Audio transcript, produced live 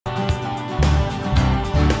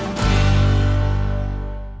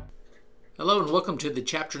Hello and welcome to the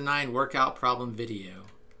Chapter 9 workout problem video.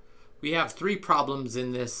 We have 3 problems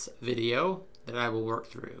in this video that I will work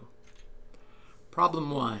through. Problem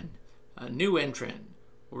 1, a new entrant.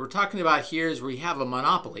 What we're talking about here is we have a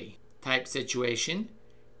monopoly type situation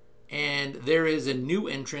and there is a new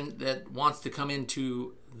entrant that wants to come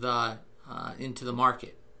into the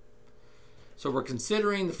market. So we're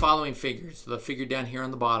considering the following figures. So the figure down here on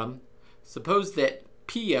the bottom. Suppose that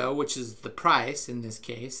PO, which is the price in this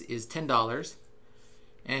case, is $10,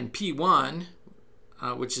 and P1,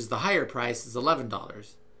 which is the higher price, is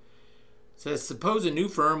 $11. So suppose a new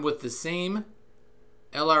firm with the same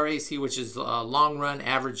LRAC, which is a long-run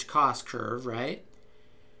average cost curve, right,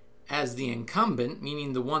 as the incumbent,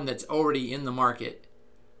 meaning the one that's already in the market,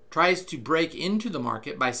 tries to break into the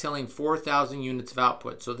market by selling 4,000 units of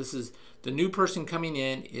output. So this is the new person coming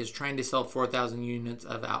in is trying to sell 4,000 units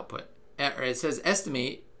of output. It says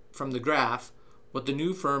estimate from the graph what the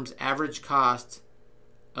new firm's average cost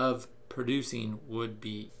of producing would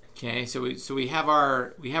be. Okay, so we have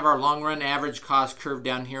our long run average cost curve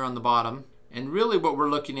down here on the bottom, and really what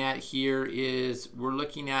we're looking at here is we're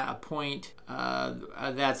looking at a point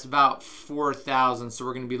that's about 4,000. So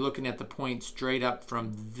we're going to be looking at the point straight up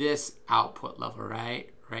from this output level,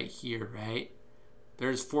 right here, right.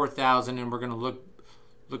 There's 4,000, and we're going to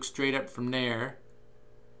look straight up from there.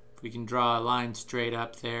 We can draw a line straight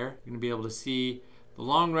up there. You're going to be able to see the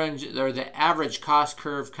long run, or the average cost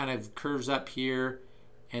curve kind of curves up here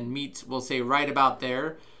and meets, we'll say, right about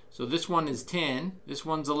there. So this one is 10, this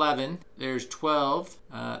one's 11, there's 12,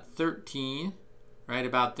 13, right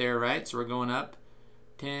about there, right? So we're going up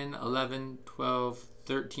 10, 11, 12,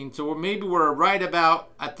 13. So maybe we're right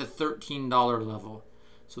about at the $13 level.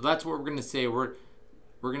 So that's what we're going to say. We're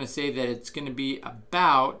going to say that it's going to be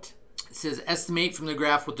about, it says estimate from the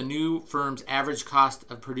graph what the new firm's average cost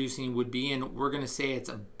of producing would be, and we're going to say it's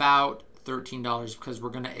about $13 because we're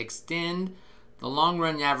going to extend the long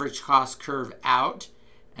run average cost curve out,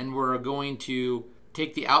 and we're going to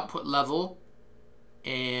take the output level,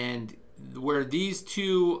 and where these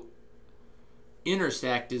two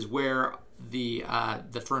intersect is where the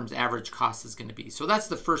firm's average cost is going to be. So that's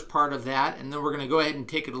the first part of that, and then we're going to go ahead and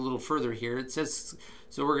take it a little further here. It says,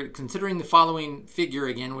 so we're considering the following figure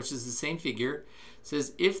again, which is the same figure. It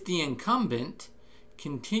says if the incumbent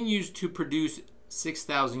continues to produce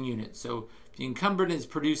 6,000 units. So the incumbent is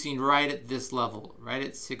producing right at this level, right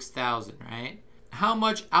at 6,000, right? How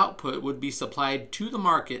much output would be supplied to the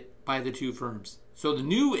market by the two firms? So the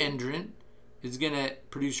new entrant is going to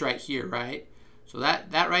produce right here, right? So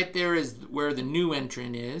that right there is where the new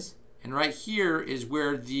entrant is, and right here is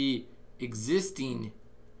where the existing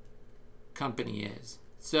company is.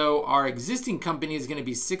 So our existing company is going to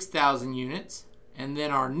be 6,000 units, and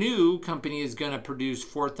then our new company is going to produce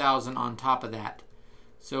 4,000 on top of that.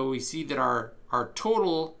 So we see that our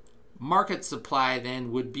total market supply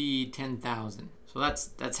then would be 10,000. So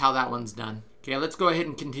that's how that one's done. Okay, let's go ahead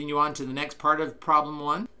and continue on to the next part of problem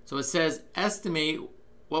 1. So it says estimate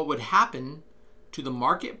what would happen to the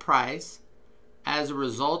market price as a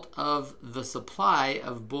result of the supply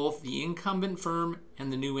of both the incumbent firm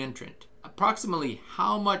and the new entrant. Approximately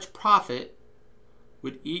how much profit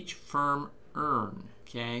would each firm earn?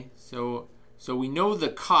 Okay, so we know the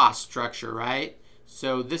cost structure, right?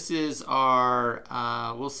 So this is our,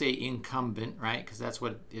 we'll say incumbent, right? Because that's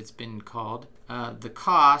what it's been called. The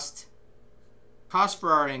cost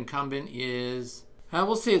for our incumbent is,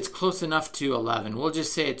 we'll say it's close enough to 11. We'll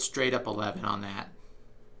just say it's straight up 11 on that.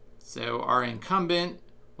 So our incumbent,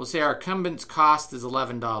 we'll say our incumbent's cost is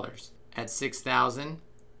 $11 at 6,000.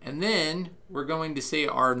 And then we're going to say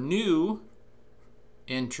our new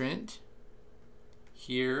entrant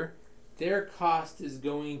here, their cost is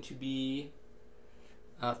going to be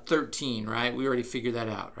 13, right? We already figured that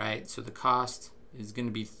out, right? So the cost is going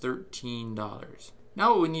to be $13.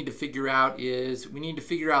 Now what we need to figure out is we need to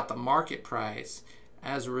figure out the market price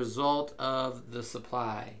as a result of the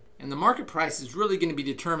supply. And the market price is really going to be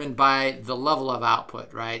determined by the level of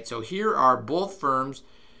output, right? So here are both firms,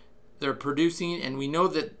 they're producing, and we know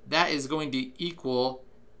that that is going to equal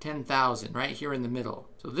 10,000 right here in the middle.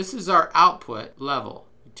 So this is our output level.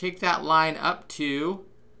 You take that line up to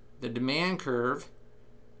the demand curve,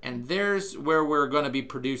 and there's where we're going to be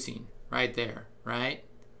producing, right there, right?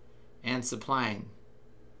 And supplying.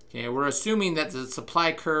 Okay, we're assuming that the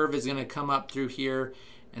supply curve is going to come up through here,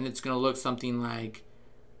 and it's going to look something like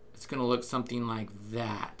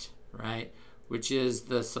that, right? Which is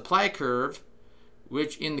the supply curve,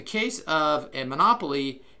 which in the case of a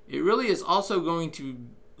monopoly, it really is also going to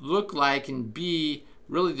look like and be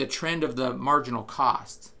really the trend of the marginal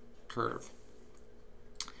cost curve.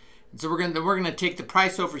 And so we're going to take the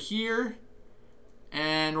price over here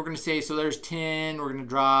And we're going to say, so there's 10, we're going to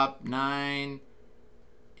drop 9,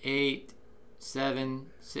 8, 7,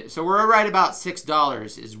 6. So we're right about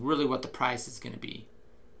 $6 is really what the price is going to be.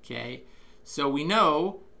 Okay, so we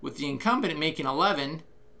know with the incumbent making 11,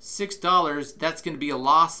 $6, that's going to be a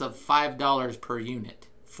loss of $5 per unit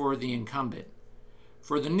for the incumbent.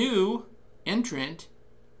 For the new entrant,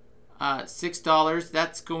 $6,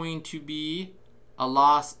 that's going to be a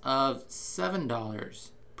loss of $7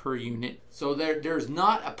 per unit. So there's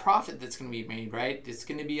not a profit that's going to be made, right? It's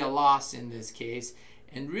going to be a loss in this case.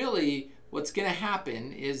 And really, what's going to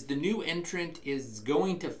happen is the new entrant is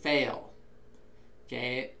going to fail.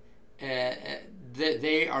 Okay,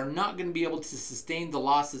 they are not going to be able to sustain the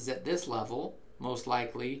losses at this level, most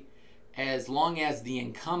likely, as long as the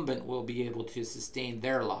incumbent will be able to sustain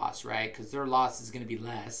their loss, right? Because their loss is going to be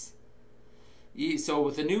less. So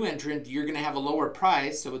with a new entrant, you're going to have a lower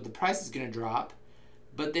price, so the price is going to drop.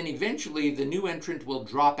 But then eventually the new entrant will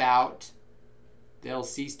drop out, they'll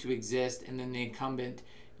cease to exist, and then the incumbent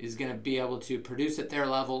is going to be able to produce at their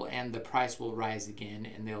level and the price will rise again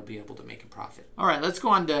and they'll be able to make a profit. All right, let's go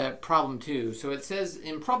on to problem 2. So it says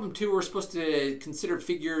in problem 2 we're supposed to consider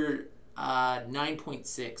figure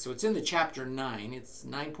 9.6. So it's in the chapter 9. It's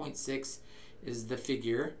 9.6 is the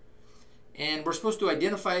figure. And we're supposed to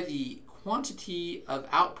identify the quantity of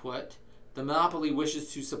output the monopoly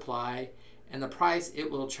wishes to supply and the price it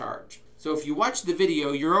will charge. So if you watch the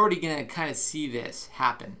video, you're already going to kind of see this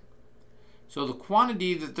happen. So the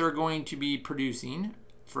quantity that they're going to be producing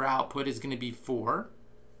for output is going to be 4.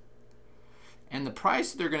 And the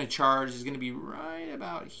price they're going to charge is going to be right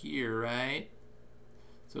about here, right?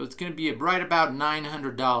 So it's going to be right about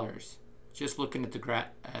 $900. Just looking at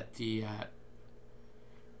the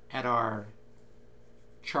at our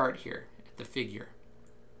chart here, at the figure.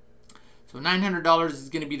 So $900 is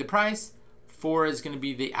going to be the price. 4 is going to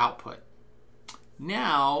be the output.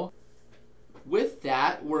 Now, with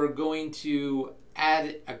that, we're going to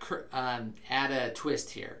add a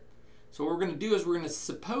twist here. So what we're going to do is we're going to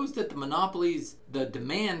suppose that the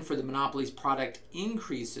demand for the monopoly's product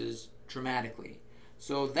increases dramatically.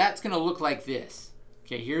 So that's going to look like this.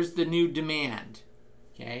 Okay, here's the new demand.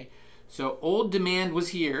 Okay, so old demand was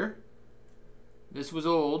here. This was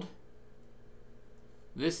old.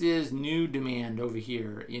 This is new demand over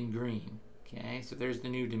here in green. Okay, so there's the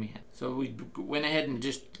new demand. So we went ahead and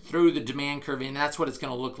just threw the demand curve in. That's what it's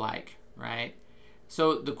going to look like, right?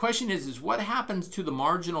 So the question is what happens to the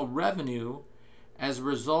marginal revenue as a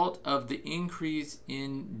result of the increase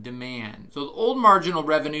in demand? So the old marginal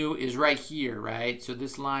revenue is right here, right? So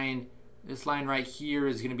this line right here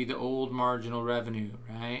is going to be the old marginal revenue,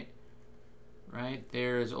 right? Right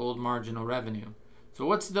there is old marginal revenue. So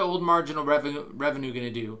what's the old marginal revenue going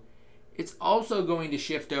to do? It's also going to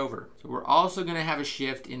shift over. So we're also going to have a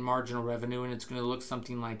shift in marginal revenue, and it's going to look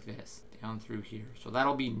something like this down through here. So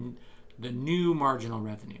that'll be the new marginal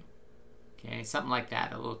revenue. Okay, something like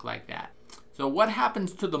that. It'll look like that. So what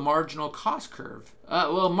happens to the marginal cost curve?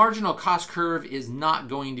 Well, marginal cost curve is not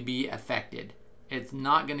going to be affected. It's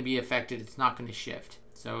not going to be affected. It's not going to shift.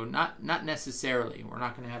 So not necessarily. We're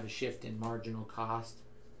not going to have a shift in marginal cost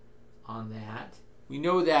on that. We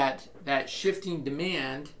know that shifting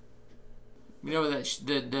demand, we know that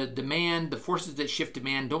the forces that shift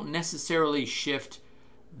demand don't necessarily shift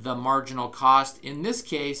the marginal cost. In this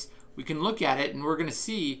case, we can look at it and we're going to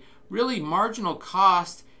see really marginal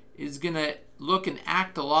cost is going to look and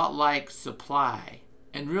act a lot like supply.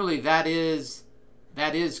 And really that is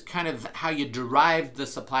kind of how you derive the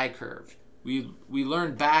supply curve. We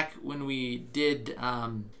learned back when we did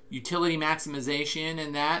utility maximization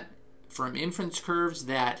and that from inference curves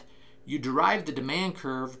that you derive the demand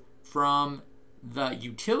curve from the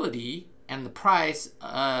utility and the price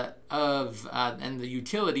and the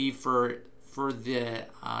utility for the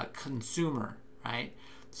consumer, right?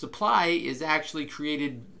 Supply is actually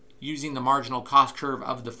created using the marginal cost curve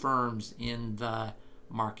of the firms in the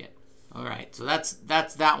market. All right, so that's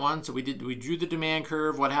that one. So we drew the demand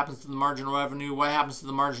curve. What happens to the marginal revenue? What happens to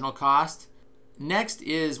the marginal cost? Next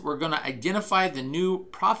is we're going to identify the new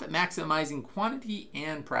profit maximizing quantity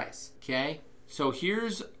and price. Okay, so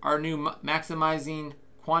here's our new maximizing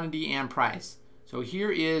quantity and price. So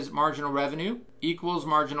here is marginal revenue equals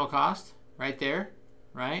marginal cost right there,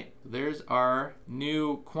 right? There's our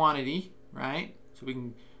new quantity, right? So we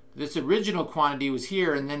can, this original quantity was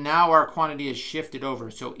here and then now our quantity is shifted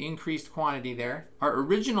over. So increased quantity there. Our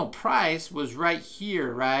original price was right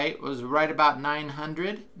here, right? It was right about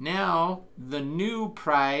 900. Now the new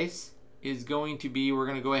price is going to be, we're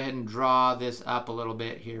going to go ahead and draw this up a little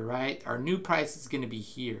bit here, right? Our new price is going to be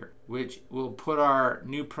here, which will put our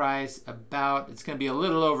new price about, it's going to be a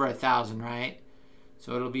little over 1,000, right?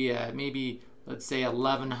 So it'll be maybe, let's say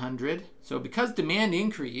 1100. So because demand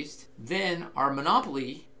increased, then our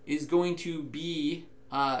monopoly is going to be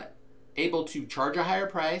able to charge a higher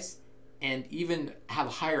price and even have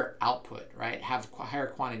higher output, right? Have higher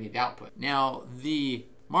quantity of output. Now, the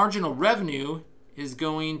marginal revenue is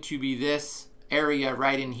going to be this area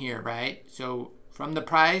right in here, right? So from the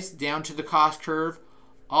price down to the cost curve,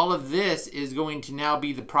 all of this is going to now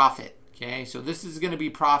be the profit, okay? So this is going to be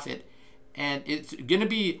profit, and it's going to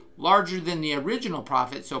be larger than the original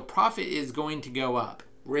profit, so profit is going to go up.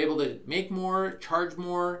 We're able to make more, charge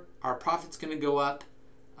more, our profit's going to go up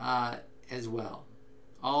as well,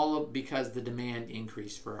 all because the demand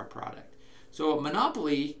increased for our product. So a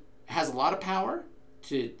monopoly has a lot of power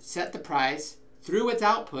to set the price through its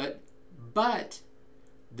output, but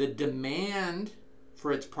the demand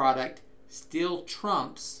for its product still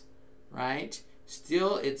trumps, right?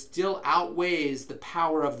 It still outweighs the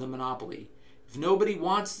power of the monopoly. If nobody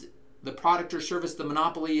wants the product or service the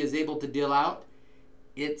monopoly is able to deal out,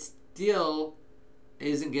 it still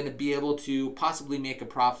isn't going to be able to possibly make a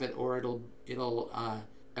profit, or it'll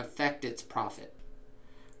affect its profit.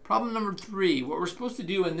 Problem number 3, what we're supposed to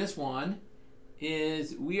do in this one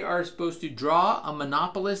is we are supposed to draw a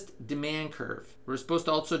monopolist demand curve. We're supposed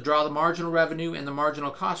to also draw the marginal revenue and the marginal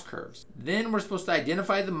cost curves. Then we're supposed to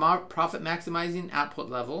identify the profit maximizing output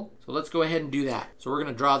level. So let's go ahead and do that. So we're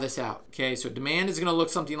going to draw this out. Okay, so demand is going to look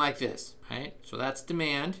something like this, right? So that's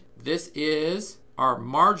demand. This is our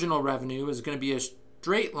marginal revenue, is going to be a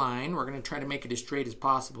straight line. We're going to try to make it as straight as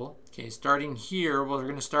possible. Okay, starting here, well, we're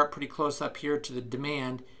going to start pretty close up here to the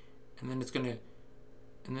demand, and then it's going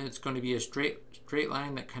to be a straight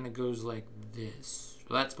line that kind of goes like this.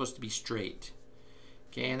 So that's supposed to be straight.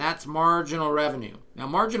 Okay, and that's marginal revenue. Now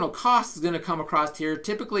marginal cost is going to come across here.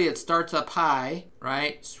 Typically it starts up high,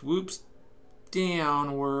 right? Swoops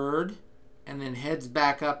downward and then heads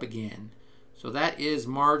back up again. So that is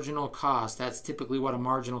marginal cost. That's typically what a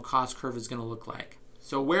marginal cost curve is going to look like.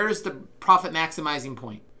 So where is the profit maximizing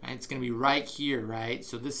point? Right? It's going to be right here, right?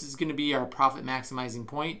 So this is going to be our profit maximizing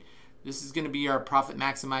point. This is going to be our profit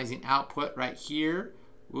maximizing output right here.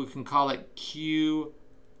 We can call it QO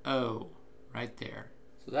right there.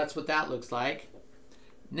 So that's what that looks like.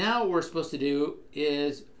 Now what we're supposed to do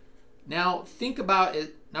is now think about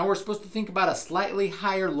it. Now we're supposed to think about a slightly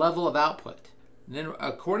higher level of output. And then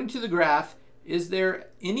according to the graph, is there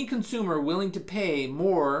any consumer willing to pay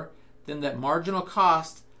more than the marginal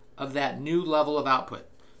cost of that new level of output?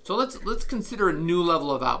 So let's consider a new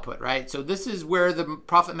level of output, right? So this is where the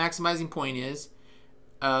profit maximizing point is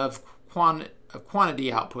of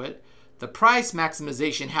quantity output. The price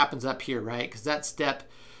maximization happens up here, right? Because that's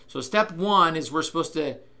so step 1 is we're supposed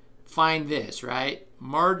to find this, right?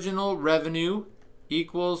 Marginal revenue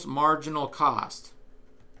equals marginal cost.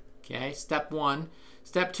 Okay, step 1.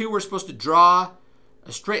 Step 2, we're supposed to draw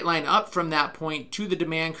a straight line up from that point to the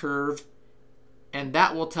demand curve, and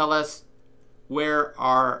that will tell us where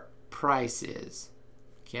our price is.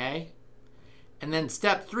 Okay? And then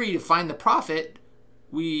step 3, to find the profit,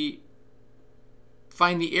 we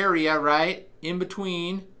find the area, right, in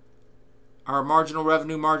between our marginal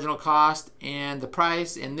revenue, marginal cost, and the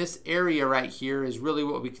price, and this area right here is really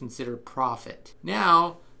what we consider profit.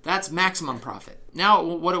 Now, that's maximum profit. Now,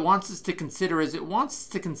 what it wants us to consider is it wants us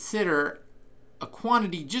to consider a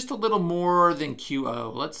quantity just a little more than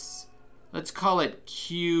QO. Let's call it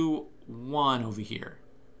Q1 over here,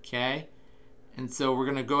 okay? And so we're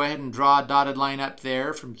going to go ahead and draw a dotted line up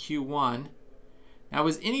there from Q1. Now,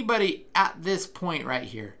 is anybody at this point right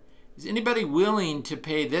here, is anybody willing to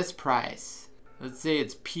pay this price? Let's say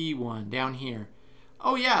it's P1 down here.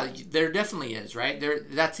 Oh yeah, there definitely is, right?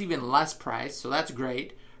 That's even less price, so that's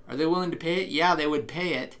great. Are they willing to pay it? Yeah, they would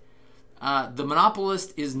pay it. The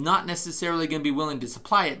monopolist is not necessarily going to be willing to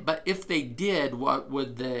supply it, but if they did, what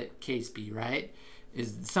would the case be, right?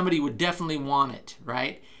 Is somebody would definitely want it,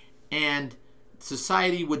 right? And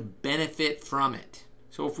society would benefit from it.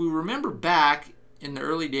 So if we remember back in the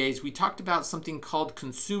early days, we talked about something called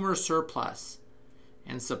consumer surplus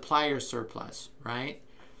and supplier surplus, right?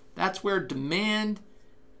 That's where demand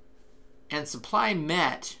and supply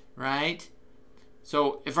met, right?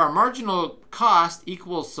 So if our marginal cost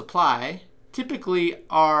equals supply, typically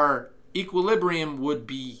our equilibrium would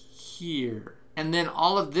be here. And then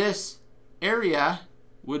all of this area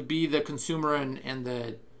would be the consumer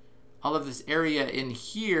and all of this area in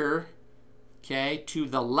here, okay, to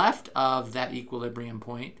the left of that equilibrium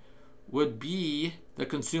point would be the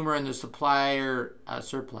consumer and the supplier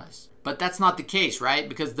surplus. But that's not the case, right?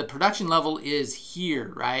 Because the production level is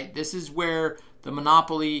here, right? This is where the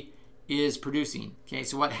monopoly is producing. Okay,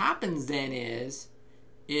 so what happens then is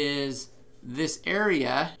this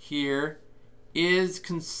area here is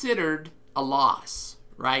considered a loss,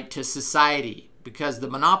 right, to society, because the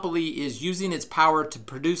monopoly is using its power to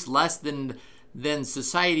produce less than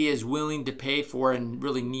society is willing to pay for and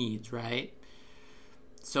really needs, right?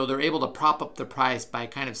 So they're able to prop up the price by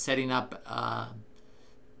kind of setting up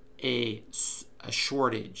a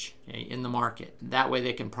shortage, okay, in the market. That way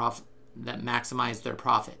they can maximize their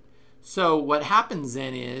profit. So what happens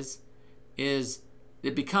then is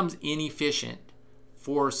it becomes inefficient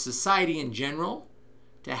for society in general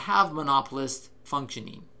to have monopolists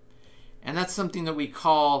functioning. And that's something that we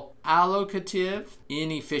call allocative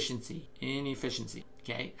inefficiency.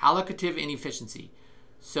 Okay, allocative inefficiency.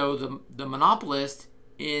 So the monopolist,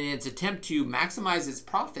 in its attempt to maximize its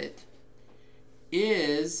profit,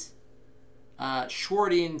 is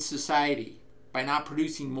shorting society by not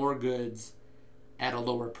producing more goods at a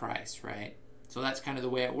lower price, right? So that's kind of the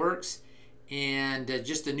way it works. And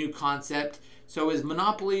just a new concept. So is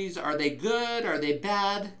monopolies, are they good? Are they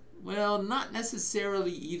bad? Well, not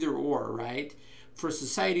necessarily either or, right? For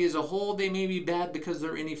society as a whole, they may be bad because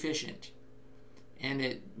they're inefficient. And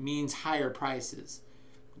it means higher prices.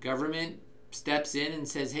 Government steps in and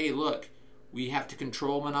says, hey, look, we have to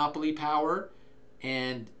control monopoly power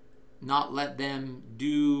and not let them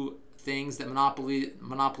do things that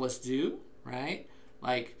monopolists do, right?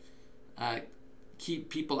 Like keep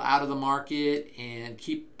people out of the market and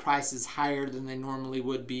keep prices higher than they normally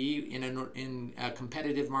would be in a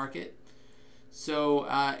competitive market. So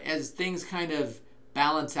as things kind of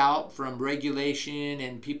balance out from regulation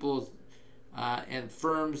and people and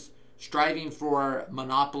firms striving for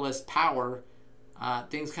monopolist power,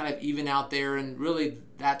 things kind of even out there, and really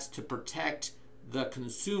that's to protect the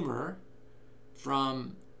consumer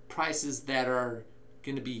from prices that are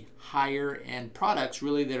going to be higher and products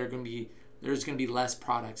really that are going to be, there's going to be less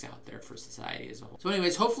products out there for society as a whole. So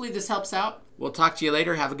anyways, hopefully this helps out. We'll talk to you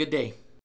later. Have a good day.